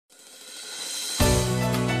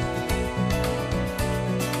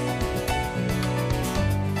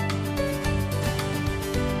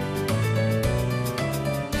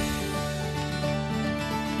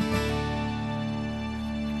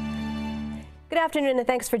Good afternoon and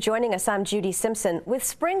thanks for joining us. I'm Judy Simpson. With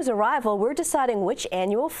spring's arrival, we're deciding which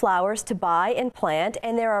annual flowers to buy and plant,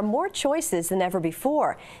 and there are more choices than ever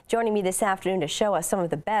before. Joining me this afternoon to show us some of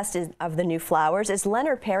the best of the new flowers is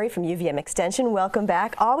Leonard Perry from UVM Extension. Welcome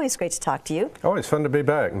back. Always great to talk to you. Always fun to be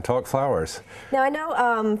back and talk flowers. Now I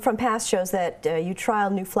know from past shows that you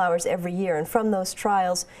trial new flowers every year, and from those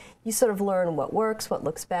trials you sort of learn what works, what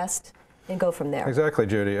looks best, and go from there. Exactly,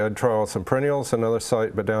 Judy. I'd trial some perennials, another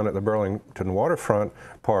site, but down at the Burlington Waterfront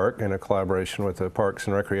Park in a collaboration with the Parks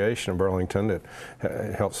and Recreation of Burlington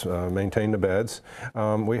that helps maintain the beds.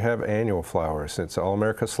 We have annual flowers. It's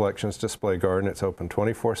All-America Selections Display Garden. It's open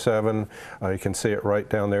 24/7. You can see it right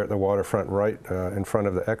down there at the waterfront, right in front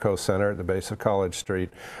of the Echo Center at the base of College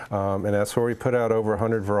Street. And that's where we put out over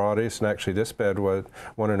 100 varieties. And actually this bed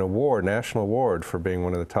won an award, national award, for being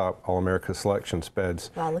one of the top All-America Selections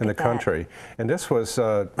beds in the country. And this was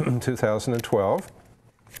 2012.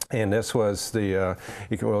 And this was the,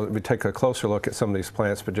 we take a closer look at some of these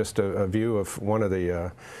plants, but just a view of one of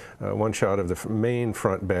the, one shot of the main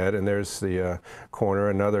front bed, and there's the corner,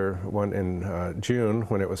 another one in June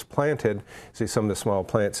when it was planted. See some of the small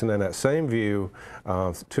plants, and then that same view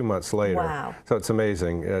 2 months later. Wow. So it's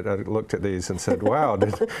amazing. I looked at these and said, wow,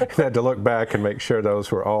 I had to look back and make sure those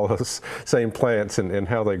were all those same plants and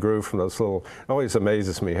how they grew from those little, it always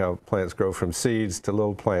amazes me how plants grow from seeds to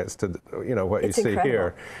little plants to, you know, what you see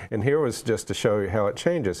here. And here was just to show you how it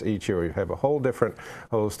changes each year. We have a whole different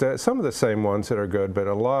host, some of the same ones that are good, but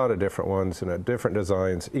a lot of different ones and different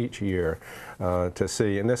designs each year to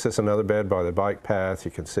see. And this is another bed by the bike path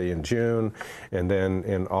you can see in June, and then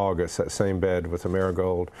in August, that same bed with the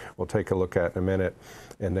marigold we'll take a look at in a minute.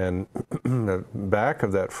 And then the back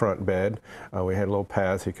of that front bed, we had a little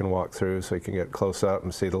path you can walk through so you can get close up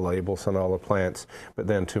and see the labels on all the plants. But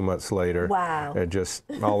then 2 months later, wow, just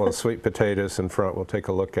all those sweet potatoes in front we'll take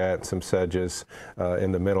a look at, some sedges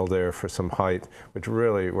in the middle there for some height, which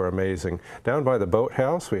really were amazing. Down by the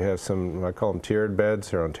boathouse, we have some, I call them tiered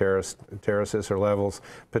beds. They're on terraces or levels.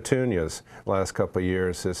 Petunias, last couple of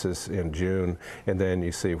years. This is in June, and then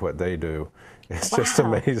you see what they do. It's just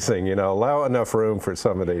amazing, you know. Allow enough room for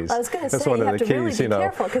some of these. I was going to say, you have to really be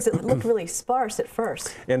careful because it looked really sparse at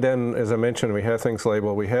first. And then, as I mentioned, we have things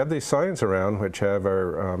labeled. We have these signs around which have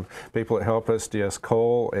our people that help us, DS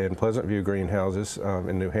Cole and Pleasant View Greenhouses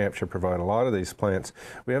in New Hampshire provide a lot of these plants.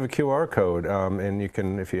 We have a QR code, and you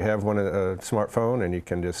can, if you have one a smartphone, and you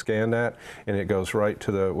can just scan that, and it goes right to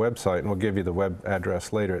the website, and we'll give you the web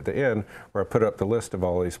address later at the end, where I put up the list of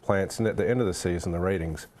all these plants, and at the end of the season, the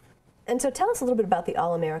ratings. And so tell us a little bit about the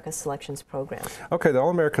All-America Selections program. Okay, the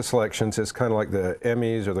All-America Selections is kind of like the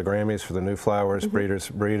Emmys or the Grammys for the new flowers. Breeders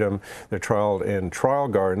breed them. They're trialed in trial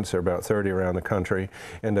gardens. There are about 30 around the country.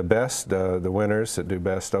 And the best, the winners that do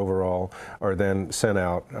best overall, are then sent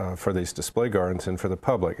out for these display gardens and for the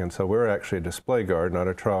public. And so we're actually a display garden, not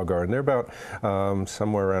a trial garden. There are about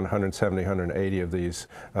somewhere around 170, 180 of these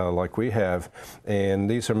like we have. And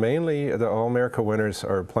these are mainly, the All-America winners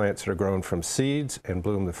are plants that are grown from seeds and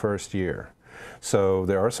bloom the first year. So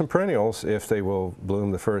there are some perennials if they will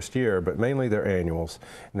bloom the first year, but mainly they're annuals,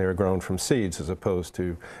 and they're grown from seeds as opposed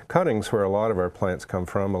to cuttings, where a lot of our plants come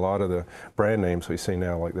from. A lot of the brand names we see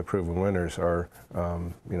now, like the proven winners, are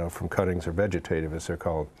you know, from cuttings or vegetative, as they're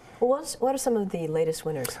called. Well, what are some of the latest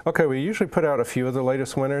winners? Okay, we usually put out a few of the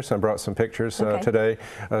latest winners. I brought some pictures today,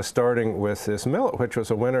 starting with this millet, which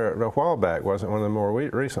was a winner a while back. Wasn't one of the more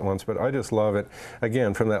recent ones, but I just love it.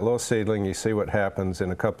 Again, from that little seedling, you see what happens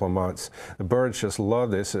in a couple of months. The birds just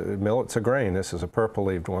love this. Millet's a grain. This is a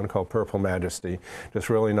purple-leaved one called Purple Majesty.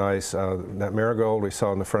 Just really nice. That marigold we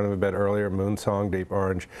saw in the front of the bed earlier, Moonsong, deep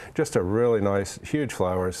orange. Just a really nice, huge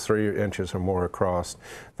flowers, 3 inches or more across,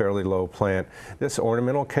 fairly low plant. This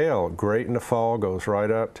ornamental kale, great in the fall, goes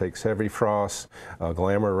right up, takes heavy frost.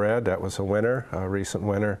 Glamour Red, that was a winner, a recent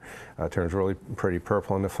winner. Turns really pretty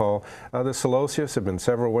purple in the fall. The Celosius have been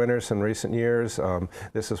several winners in recent years.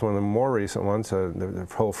 This is one of the more recent ones. The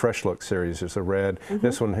whole Fresh Look series is a red.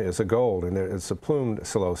 This one is a gold, and it's a plumed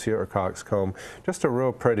Celosia or coxcomb. Just a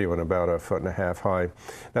real pretty one, about 1.5 feet high.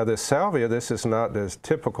 Now this Salvia, this is not this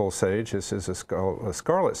typical sage. This is a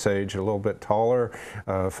scarlet sage, a little bit taller,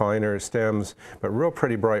 finer stems, but real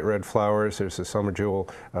pretty bright red flowers. There's a Summer Jewel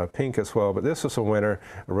pink as well, but this was a winner,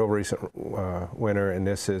 a real recent winner, and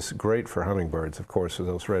this is great for hummingbirds, of course, with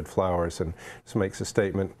those red flowers, and this makes a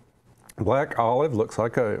statement Black olive, looks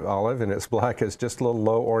like an olive, and it's black. It's just a little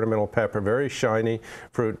low ornamental pepper, very shiny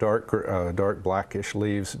fruit, dark blackish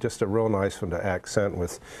leaves. Just a real nice one to accent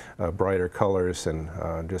with brighter colors, and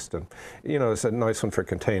it's a nice one for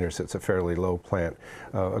containers. It's a fairly low plant.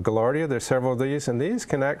 A Gaillardia, there's several of these, and these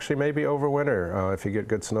can actually maybe overwinter if you get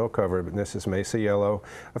good snow cover. But this is Mesa Yellow,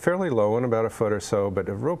 a fairly low one, about a foot or so, but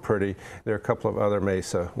real pretty. There are a couple of other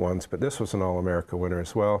Mesa ones, but this was an All-America winner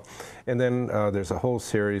as well. And then there's a whole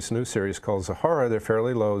series, new series called Zahara. They're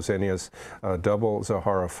fairly low zinnias, double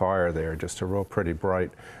Zahara Fire there, just a real pretty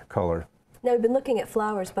bright color. Now, we've been looking at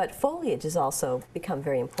flowers, but foliage has also become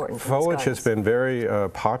very important. Foliage has been very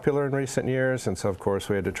popular in recent years, and so of course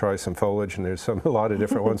we had to try some foliage, and there's a lot of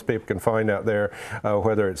different ones people can find out there,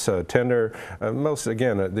 whether it's tender. Most,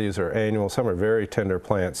 again, these are annual. Some are very tender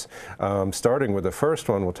plants. Starting with the first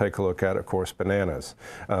one, we'll take a look at, of course, bananas.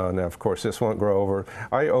 Now, of course, this won't grow over.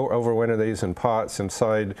 I overwinter these in pots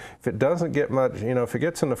inside. If it doesn't get much, if it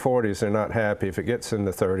gets in the 40s, they're not happy. If it gets in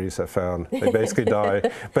the 30s, I found they basically die.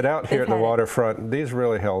 But out here at the waterfront, these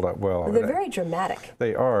really held up well. They're very dramatic.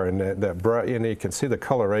 They are, and that bright, you can see the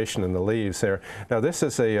coloration in the leaves there. Now, this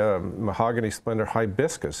is a mahogany splendor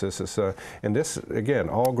hibiscus. This is, and this again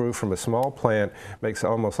all grew from a small plant, makes it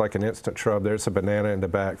almost like an instant shrub. There's a banana in the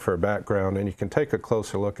back for a background, and you can take a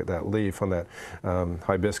closer look at that leaf on that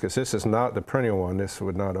hibiscus. This is not the perennial one. This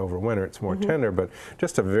would not overwinter. It's more tender, but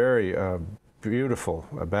just a very beautiful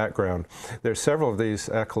background. There's several of these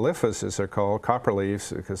acalyphas, as they're called, copper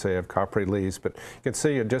leaves, because they have coppery leaves, but you can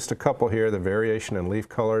see just a couple here, the variation in leaf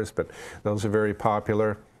colors, but those are very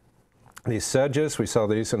popular. These sedges, we saw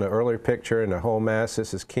these in the earlier picture in a whole mass.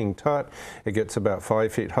 This is King Tut. It gets about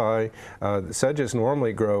 5 feet high. The sedges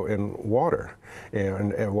normally grow in water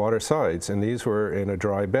and water sides, and these were in a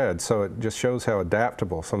dry bed. So it just shows how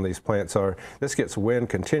adaptable some of these plants are. This gets wind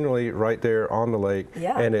continually right there on the lake,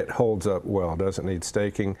 and it holds up well. Doesn't need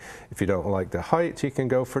staking. If you don't like the height, you can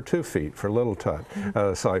go for 2 feet for Little Tut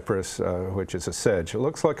cypress, which is a sedge. It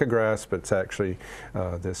looks like a grass, but it's actually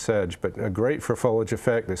this sedge. But great for foliage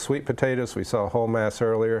effect. The sweet potatoes, we saw a whole mass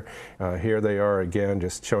earlier. Here they are again,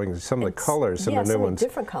 just showing some of the colors in the new ones.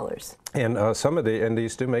 Different colors. And and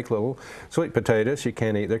these do make little sweet potatoes you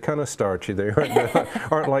can't eat. They're kind of starchy. They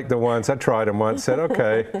aren't like the ones, I tried them once, said,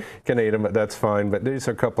 okay, can eat them, but that's fine. But these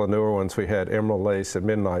are a couple of newer ones. We had emerald lace and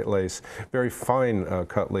midnight lace, very fine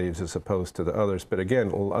cut leaves as opposed to the others. But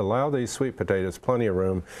again, allow these sweet potatoes plenty of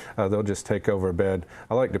room. They'll just take over a bed.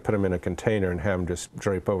 I like to put them in a container and have them just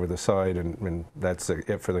drape over the side, and that's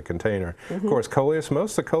it for the container. Of course, coleus,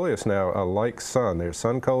 most of the coleus now like sun. There's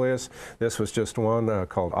sun coleus. This was just one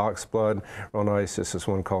called oxblood. Real nice. This is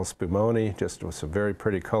one called spumoni, just with some very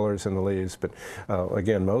pretty colors in the leaves. But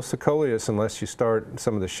again, most of the coleus, unless you start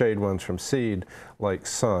some of the shade ones from seed, like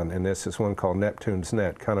sun. And this is one called Neptune's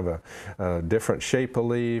Net, kind of a different shape of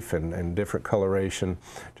leaf and different coloration.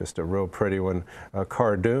 Just a real pretty one.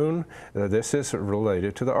 Cardoon, this is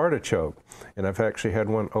related to the artichoke. And I've actually had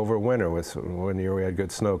one over winter. With one year we had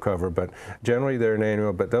good snow cover, but generally they're an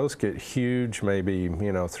annual, but those get huge, maybe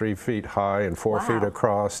 3 feet high and 4 feet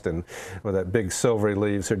across, and with that big silvery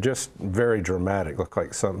leaves. They're just very dramatic, look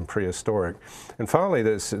like something prehistoric. And finally,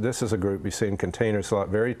 this is a group you see in containers a lot,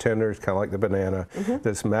 very tender, kind of like the banana.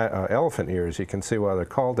 This elephant ears, you can see why they're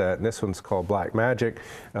called that, and this one's called Black Magic.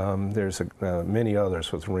 There's many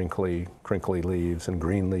others with wrinkly, crinkly leaves and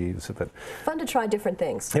green leaves. But fun to try different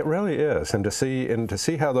things. It really is, and to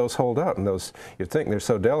see how those hold up. And those, you'd think they're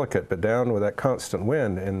so delicate, but down with that constant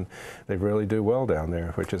wind, and they really do well down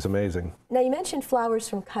there, which is amazing. Now, you mentioned flowers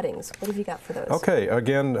from cuttings. What have you got for those? Okay,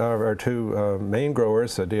 again, our two main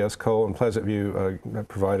growers, D.S. Cole and Pleasant View,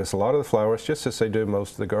 provide us a lot of the flowers, just as they do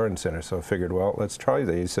most of the garden centers. So I figured, well, let's try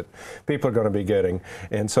these that people are going to be getting.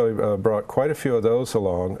 And so we brought quite a few of those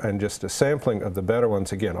along, and just a sampling of the better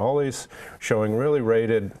ones. Again, all these showing really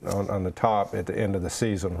rated on the top at the end of the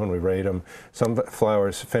season when we rate them. Some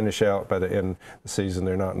flowers finish out by the end of the season.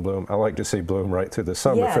 They're not in bloom. I like to see bloom right through the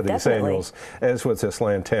summer for these annuals, as with this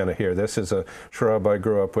lantana here. This is a shrub I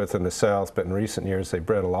grew up with in the south, but in recent years they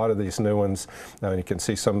bred a lot of these new ones. And you can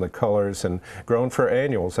see some of the colors, and grown for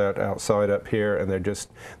annuals outside up here, and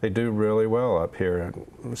they do really well up here.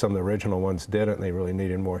 Some of the original ones didn't. They really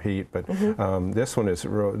needed more heat, but this one is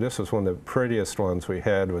this was one of the prettiest ones we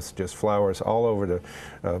had, with just flowers all over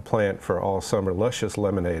the plant for all summer. Luscious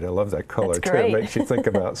lemonade. I love that color too. It makes you think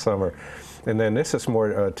about summer. And then this is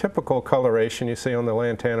more typical coloration you see on the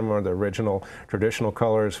lantana, or the original traditional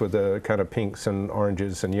colors with the kind of pinks and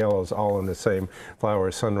oranges and yellows all in the same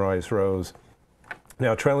flower, sunrise rose.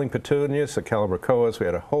 Now, trailing petunias, the calibrachoas, we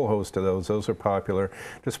had a whole host of those. Those are popular.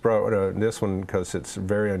 Just brought this one because it's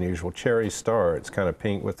very unusual. Cherry Star. It's kind of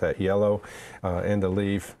pink with that yellow, and the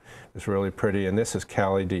leaf is really pretty. And this is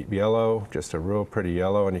Cali Deep Yellow, just a real pretty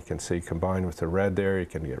yellow. And you can see combined with the red there, you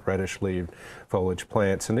can get reddish-leaved foliage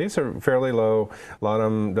plants. And these are fairly low. A lot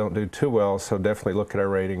of them don't do too well, so definitely look at our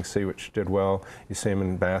ratings, see which did well. You see them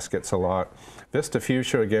in baskets a lot. Vista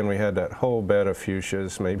Fuchsia, again, we had that whole bed of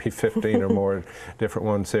fuchsias, maybe 15 or more different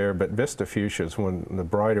ones there, but Vista Fuchsia is one of the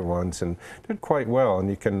brighter ones and did quite well. And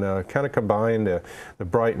you can kind of combine the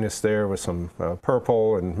brightness there with some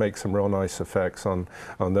purple and make some real nice effects on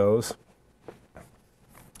those.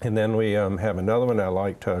 And then we have another one I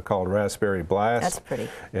liked called Raspberry Blast. That's pretty.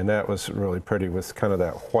 And that was really pretty with kind of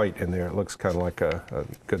that white in there. It looks kind of like a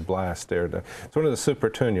good blast there. It's one of the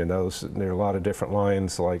Supertunia. There are a lot of different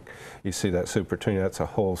lines, like you see that Supertunia. That's a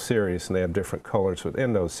whole series, and they have different colors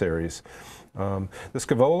within those series. The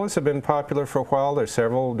Scaevolas have been popular for a while. There's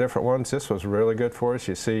several different ones. This was really good for us.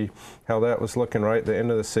 You see how that was looking right at the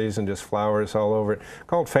end of the season, just flowers all over it.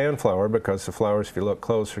 Called fan flower because the flowers, if you look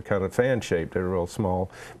close, are kind of fan-shaped. They're real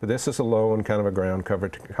small. But this is a low and kind of a ground cover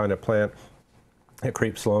kind of plant. It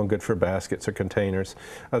creeps along, good for baskets or containers.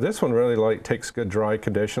 This one really takes good dry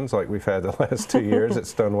conditions like we've had the last 2 years.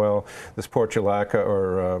 It's done well. This Portulaca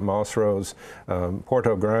or Moss Rose,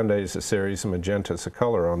 Porto Grande is a series, and magenta is the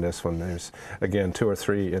color on this one. There's, again, 2 or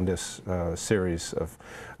 3 in this series of,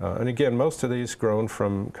 and again, most of these grown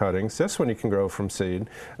from cuttings. This one you can grow from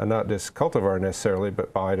seed, not this cultivar necessarily,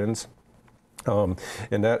 but Bidens.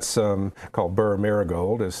 And that's called Burr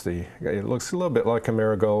Marigold. It looks a little bit like a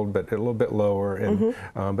marigold, but a little bit lower. And,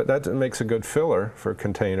 but that makes a good filler for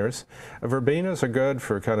containers. Verbenas are good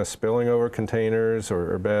for kind of spilling over containers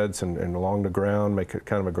or beds and along the ground, make it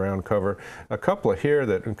kind of a ground cover. A couple of here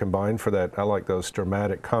that combine for that. I like those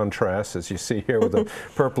dramatic contrasts, as you see here, with the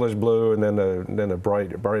purplish blue and then a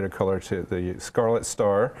brighter color to the Scarlet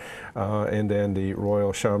Star, and then the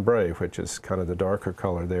Royal Chambray, which is kind of the darker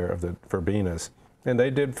color there of the Verbenas. And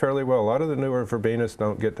they did fairly well. A lot of the newer Verbenas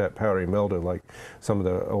don't get that powdery mildew like some of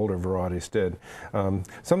the older varieties did. Some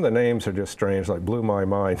of the names are just strange, like Blew My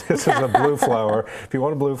Mind. This is a blue flower. If you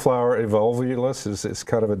want a blue flower, Evolvulus is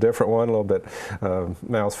kind of a different one, a little bit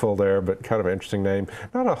mouthful there, but kind of an interesting name.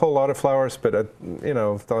 Not a whole lot of flowers, but you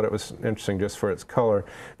know, thought it was interesting just for its color.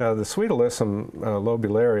 Now the Sweet Alyssum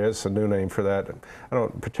lobularia is a new name for that. I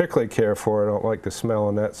don't particularly care for it. I don't like the smell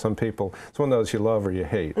on that. Some people, it's one of those you love or you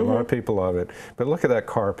hate. A lot of people love it, but look at that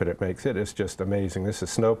carpet it makes. It is just amazing. This is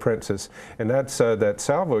Snow Princess, and that's that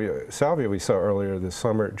salvia we saw earlier, the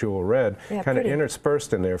Summer Jewel Red, kind of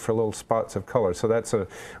interspersed in there for little spots of color. So that's a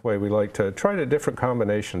way we like to try the different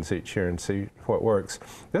combinations each year and see what works.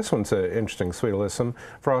 This one's an interesting Sweet Alyssum.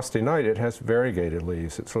 Frosty Night, it has variegated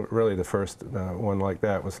leaves. It's really the first one like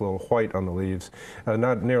that with a little white on the leaves.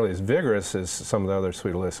 Not nearly as vigorous as some of the other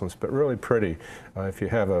Sweet Alyssums, but really pretty if you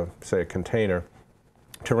have say a container.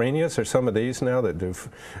 Terranias are some of these now that do,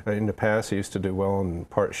 in the past, used to do well in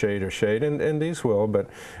part shade or shade, and these will,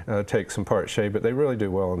 but take some part shade, but they really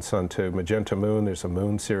do well in sun too. Magenta Moon, there's a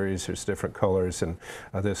Moon series, there's different colors, and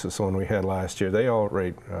this is the one we had last year. They all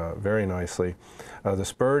rate very nicely. The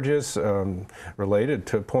Spurges, related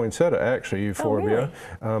to poinsettia, actually, Euphorbia,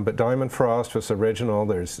 but Diamond Frost was original.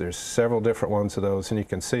 There's several different ones of those, and you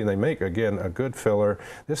can see they make, again, a good filler.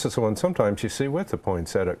 This is the one sometimes you see with the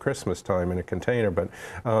poinsettia at Christmas time in a container, but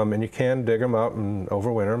and you can dig them up and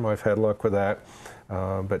overwinter them. I've had luck with that.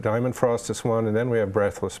 But Diamond Frost is one, and then we have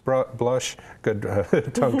Breathless Blush, good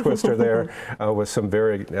tongue twister there, with some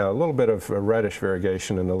a little bit of reddish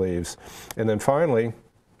variegation in the leaves. And then finally,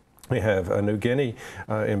 we have a New Guinea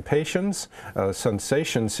Impatiens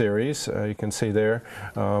Sensation series, you can see there.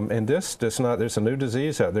 And this does not, there's a new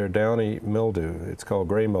disease out there, downy mildew. It's called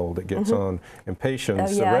gray mold that gets on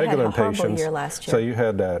Impatiens, the regular Impatiens. Year last year. So you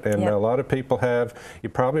had that, and a lot of people have. You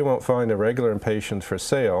probably won't find the regular Impatiens for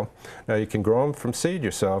sale. Now you can grow them from seed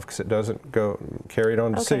yourself because it doesn't go carried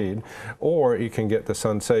on to seed, or you can get the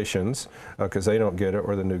Sensations because they don't get it,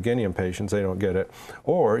 or the New Guinea Impatiens, they don't get it,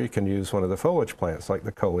 or you can use one of the foliage plants like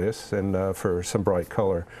the Coleus, and for some bright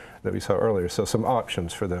color that we saw earlier. So some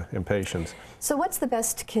options for the Impatiens. So what's the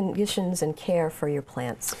best conditions and care for your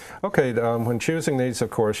plants? Okay, when choosing these,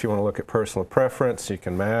 of course, you want to look at personal preference. You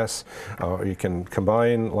can mass, you can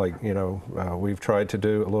combine, like, you know, we've tried to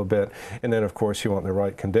do a little bit. And then, of course, you want the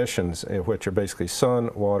right conditions, which are basically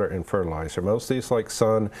sun, water, and fertilizer. Most of these like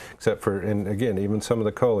sun, except for, and again, even some of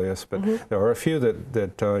the Coleus, but there are a few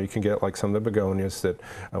that you can get, like some of the begonias that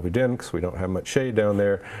we didn't because we don't have much shade down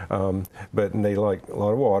there. But they like a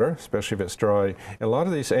lot of water. water, especially if it's dry. And a lot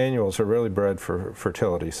of these annuals are really bred for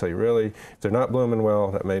fertility. So you really, if they're not blooming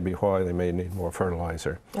well, that may be why they may need more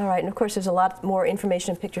fertilizer. All right, and of course there's a lot more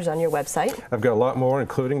information and pictures on your website. I've got a lot more,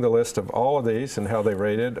 including the list of all of these and how they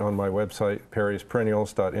rated on my website,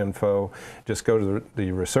 perrysperennials.info. Just go to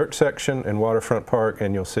the research section in Waterfront Park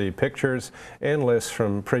and you'll see pictures and lists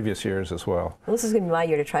from previous years as well. Well, this is going to be my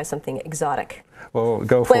year to try something exotic. Well,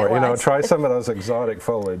 go for it. You know, try some of those exotic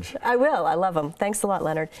foliage. I will. I love them. Thanks a lot,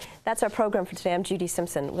 Leonard. That's our program for today. I'm Judy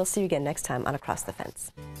Simpson. We'll see you again next time on Across the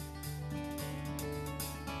Fence.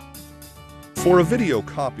 For a video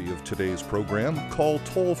copy of today's program, call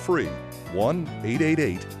toll-free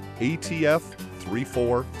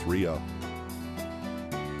 1-888-ATF-3430.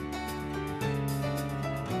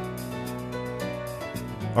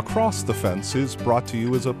 Across the Fence is brought to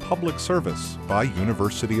you as a public service by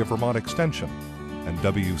University of Vermont Extension and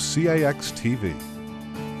WCAX-TV.